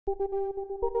We're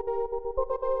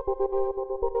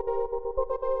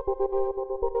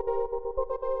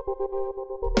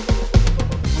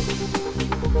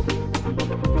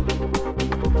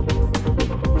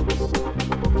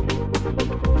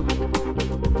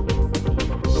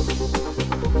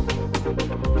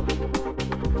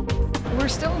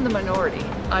still in the minority.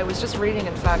 I was just reading,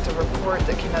 in fact, a report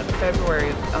that came out in February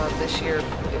of this year.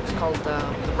 It was called the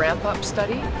Ramp Up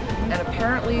Study, and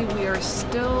apparently we are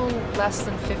still less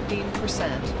than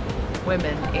 15%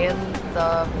 women in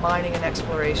the mining and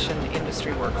exploration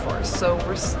industry workforce. So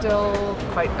we're still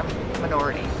quite a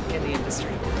minority in the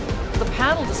industry. The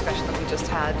panel discussion that we just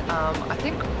had, I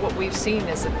think what we've seen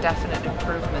is a definite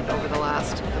improvement over the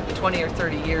last 20 or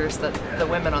 30 years that the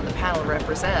women on the panel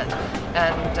represent.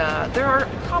 And there are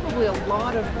probably a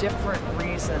lot of different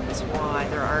reasons why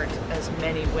there aren't as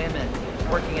many women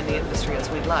working in the industry as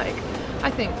we'd like. I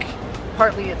think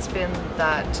partly it's been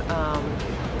that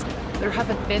there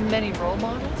haven't been many role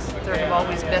models. There have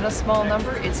always been a small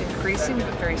number. It's increasing,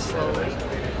 but very slowly.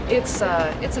 It's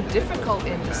a difficult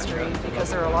industry because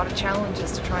there are a lot of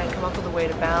challenges to try and come up with a way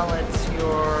to balance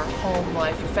your home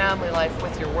life, your family life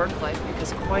with your work life,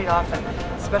 because quite often,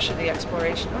 especially the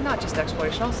exploration, or not just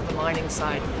exploration, also the mining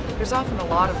side, there's often a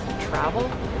lot of travel,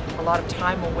 a lot of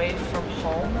time away from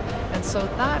home, and so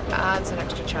that adds an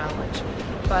extra challenge.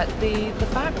 But the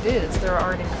fact is there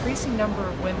are an increasing number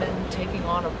of women taking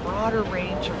on a broader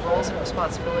range of roles and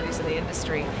responsibilities in the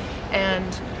industry,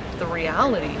 and the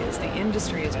reality is the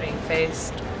industry is being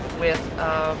faced with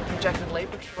projected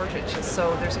labor shortages,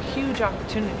 so there's a huge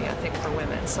opportunity, I think, for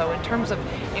women. So in terms of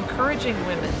encouraging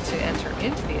women to enter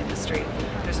into the industry,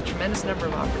 there's a tremendous number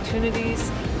of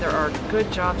opportunities. There are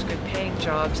good jobs, good paying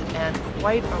jobs, and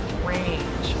quite a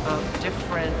range of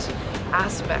different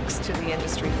aspects to the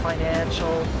industry: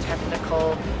 financial,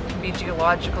 technical, it can be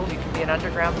geological, you can be an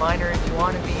underground miner if you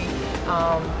want to be.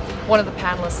 One of the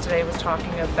panelists today was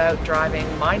talking about driving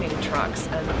mining trucks,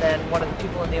 and then one of the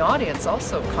people in the audience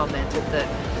also commented that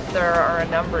there are a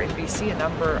number in BC, a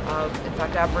number of, in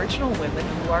fact, Aboriginal women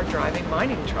who are driving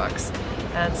mining trucks.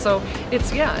 And so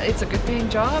it's a good paying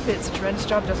job, it's a tremendous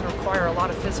job, doesn't require a lot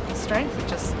of physical strength, it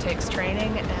just takes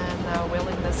training and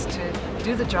willingness to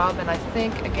do the job, and I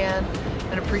think, again,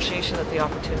 an appreciation that the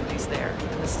opportunity's there.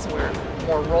 And this is where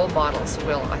more role models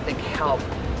will, I think, help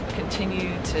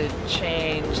continue to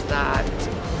change that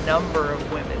number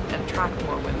of women and attract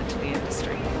more women to the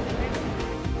industry.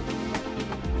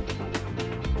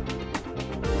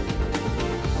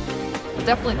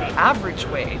 Definitely the average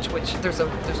wage, which there's a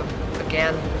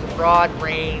broad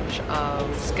range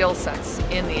of skill sets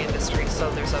in the industry, so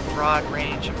there's a broad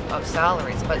range of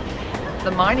salaries, but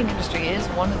the mining industry is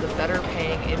one of the better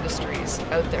paying industries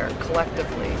out there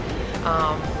collectively.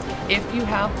 If you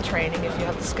have the training, if you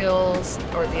have the skills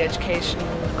or the education,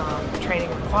 training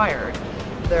required,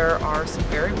 there are some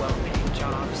very well paying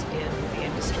jobs in the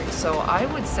industry. So I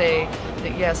would say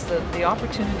that yes, the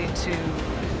opportunity to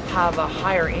have a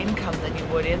higher income than you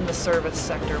would in the service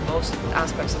sector, most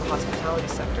aspects of the hospitality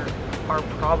sector are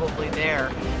probably there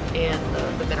in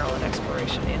the mineral and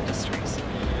exploration industries.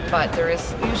 But there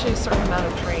is usually a certain amount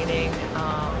of training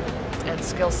and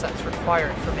skill sets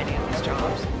required for many of these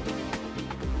jobs.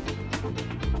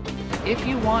 If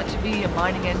you want to be a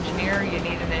mining engineer, you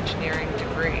need an engineering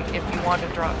degree. If you want to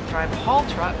drive a haul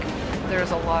truck,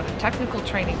 there's a lot of technical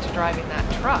training to driving that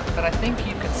truck, but I think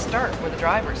you can start with a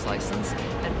driver's license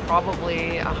and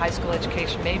probably a high school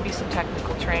education, maybe some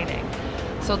technical training.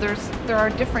 So there are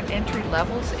different entry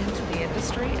levels into the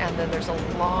industry, and then there's a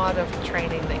lot of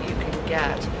training that you can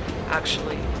get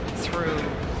actually through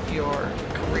your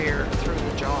career, through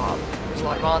the job. There's a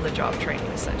lot of on-the-job training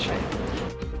essentially.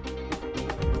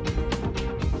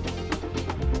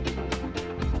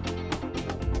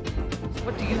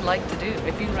 What do you like to do?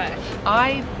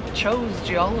 I chose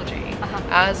geology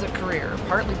as a career,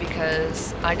 partly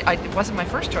because it wasn't my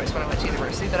first choice when I went to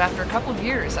university, but after a couple of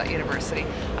years at university,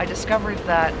 I discovered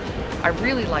that I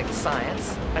really liked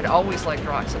science. I'd always liked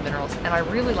rocks and minerals, and I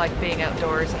really liked being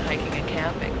outdoors and hiking and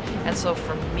camping. And so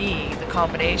for me, the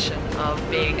combination of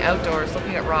being outdoors,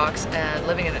 looking at rocks, and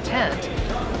living in a tent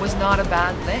was not a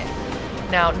bad thing.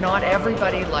 Now, not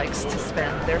everybody likes to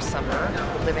spend their summer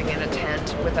living in a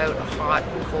tent without hot,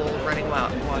 cold, running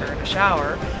water and a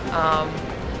shower,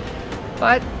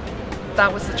 but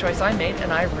that was the choice I made,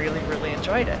 and I really, really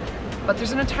enjoyed it. But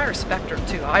there's an entire spectrum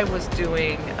too. I was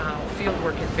doing field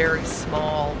work in very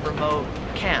small, remote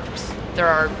camps. There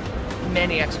are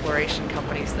many exploration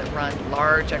companies that run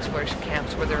large exploration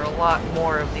camps where there are a lot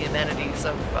more of the amenities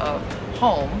of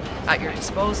home at your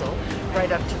disposal,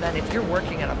 right up to then if you're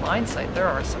working at a mine site, there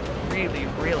are some really,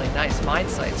 really nice mine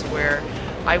sites where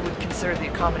I would consider the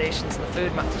accommodations and the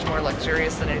food much more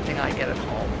luxurious than anything I get at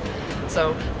home.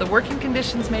 So the working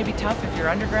conditions may be tough if you're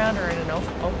underground or in an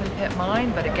open pit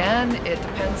mine, but again, it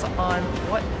depends on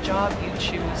what job you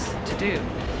choose to do.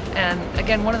 And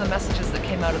again, one of the messages that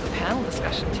came out of the panel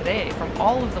discussion today from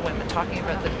all of the women talking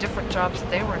about the different jobs that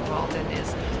they were involved in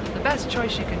is the best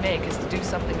choice you can make is to do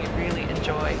something you really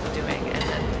enjoy doing and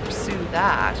then pursue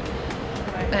that.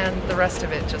 And the rest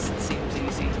of it just seems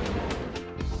easy.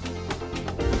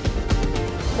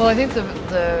 Well, I think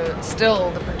still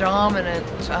the predominant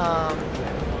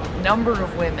number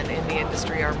of women in the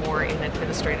industry are more in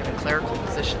administrative and clerical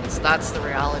positions. That's the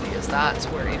reality. That's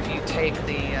where if you take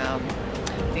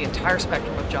the entire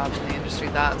spectrum of jobs in the industry,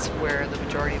 that's where the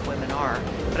majority of women are.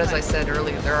 But as I said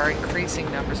earlier, there are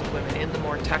increasing numbers of women in the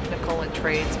more technical and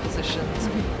trades positions,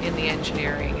 in the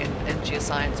engineering and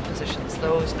geoscience positions.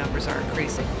 Those numbers are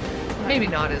increasing. Maybe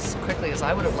not as quickly as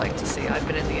I would have liked to see. I've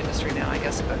been in the industry now, I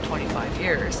guess, about 25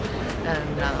 years,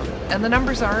 and the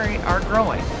numbers are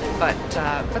growing, but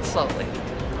slowly.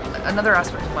 Another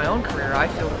aspect of my own career, I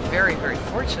feel very, very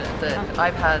fortunate that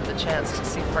I've had the chance to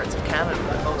see parts of Canada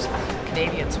that most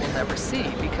Canadians will never see,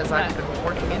 because I've been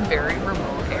working in very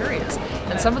remote areas,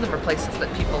 and some of them are places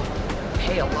that people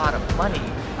pay a lot of money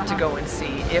to go and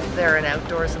see if they're an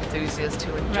outdoors enthusiast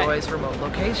who enjoys remote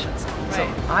locations. So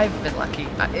I've been lucky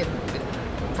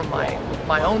from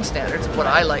my own standards of what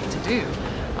I like to do.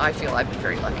 I feel I've been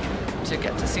very lucky to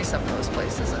get to see some of those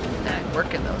places and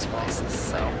work in those places.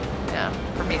 So yeah,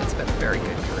 for me it's been a very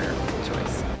good career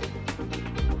choice.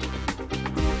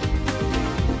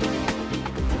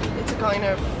 It's a kind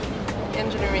of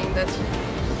engineering that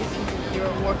if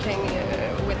you're working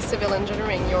with civil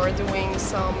engineering, you're doing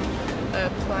some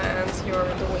plans,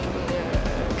 you're doing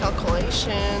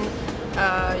calculation,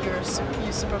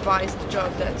 you supervise the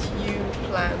job that you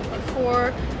planned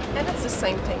before, and it's the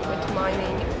same thing with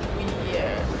mining.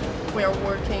 We are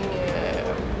working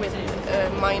with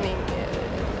mining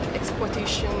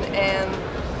exploitation, and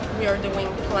we are doing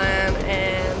plan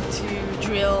and to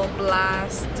drill,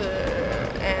 blast,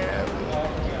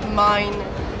 and mine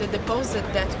the deposit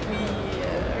that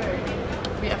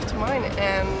we have to mine,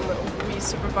 and we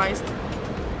supervise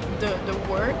the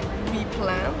work we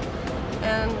plan.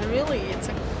 And really, it's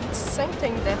the same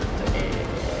thing that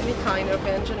any kind of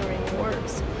engineering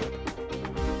works.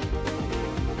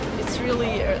 It's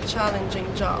really a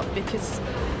challenging job because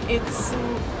it's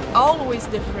always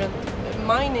different.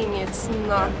 Mining, it's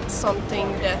not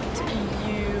something that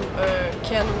you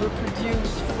can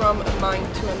reproduce from a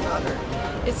mine to another.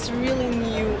 It's really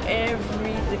new.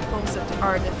 Every deposit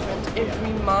are different.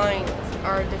 Every mine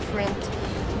are different.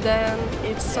 Then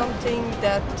it's something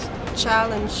that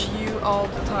challenge you all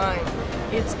the time.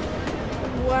 It's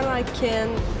what I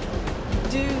can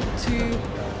do to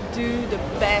do the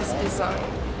best design.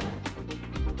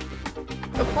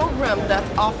 A program that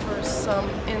offers some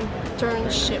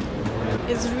internship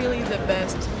is really the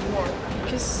best one,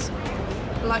 because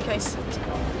like I said,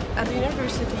 at the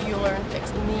university you learn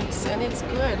techniques, and it's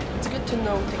good to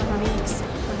know techniques,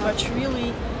 but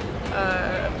really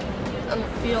and the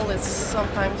field is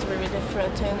sometimes very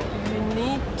different, and you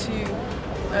need to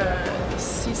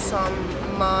see some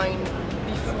mine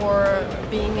before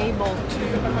being able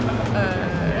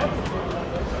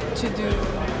to do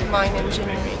mine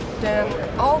engineering. Then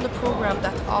all the program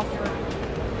that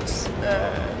offers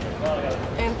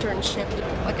internship,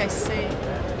 like I say,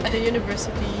 at the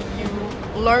university you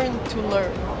learn to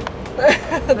learn.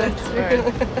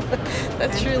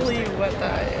 That's really what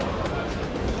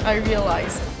I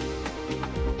realized.